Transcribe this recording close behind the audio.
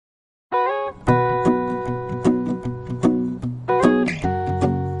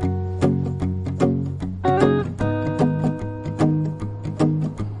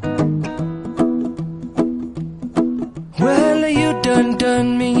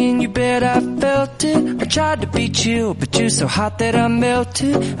and you bet I felt it. I tried to beat you, but you're so hot that I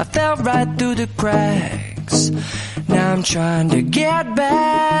melted. I fell right through the cracks. Now I'm trying to get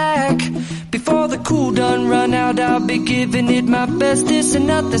back. Before the cool done run out, I'll be giving it my best. This and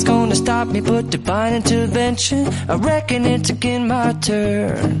nothing's gonna stop me but divine intervention. I reckon it's again my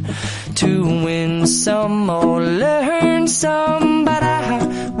turn to win some or learn some, but I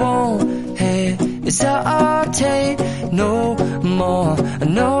won't hesitate no more,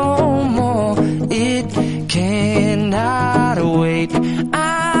 no more. It cannot wait.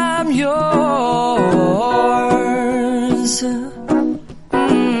 I'm yours.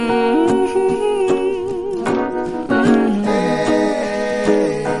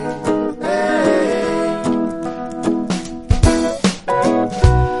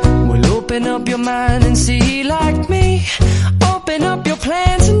 Open up your mind and see like me. Open up your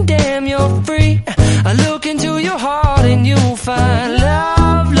plans and damn, you're free. I look into your heart and you'll find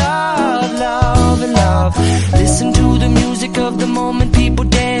love, love, love, and love. Listen to the music of the moment, people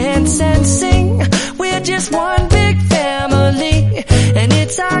dance and sing. We're just one big family, and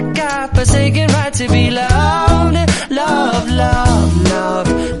it's our God-forsaken right to be loved. Love, love, love,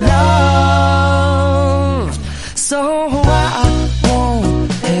 love. So I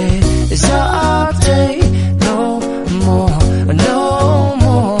won't hesitate no more, no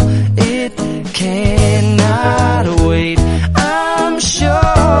more. It cannot wait. I'm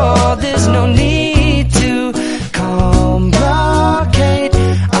sure there's no need to complicate.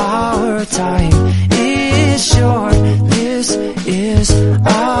 Our time is short. This is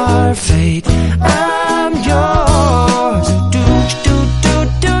our fate. I'm yours. Do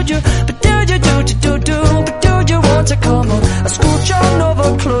you, but do you, but do you want to come on? I scooch on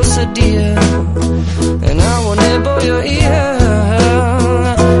over closer, dear, and I will nibble your ear.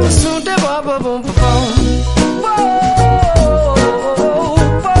 Soon the boom, boom, boom, boom.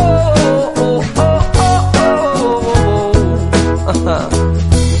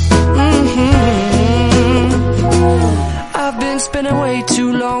 I've been spending way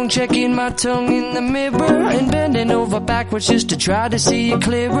too long checking my tongue in the mirror and bending over backwards just to try to see it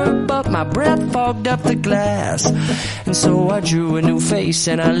clearer, but my breath fogged up the glass, and so I drew a new face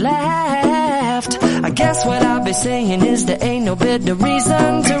and I laughed. I guess what I'll be saying is there ain't no better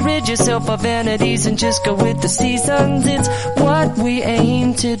reason to rid yourself of vanities and just go with the seasons. It's what we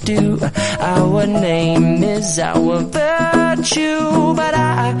aim to do. Our name is our virtue, but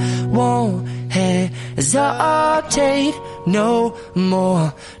I won't hesitate no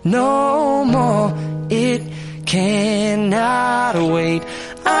more, no more. It cannot wait.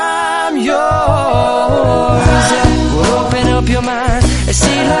 I'm yours. Open up your mind and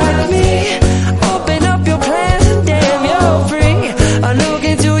see like me. Open up your plans and damn, you're free. I look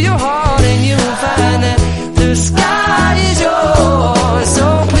into your heart and you'll find that the sky is yours.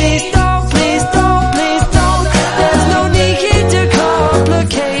 So please don't, please don't, please don't. There's no need to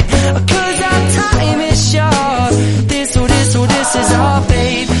complicate, 'cause our time is short. This is our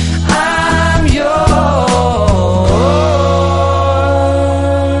fate. I'm yours.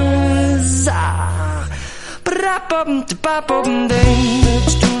 Ba-da-bum-da-ba-bum-ding.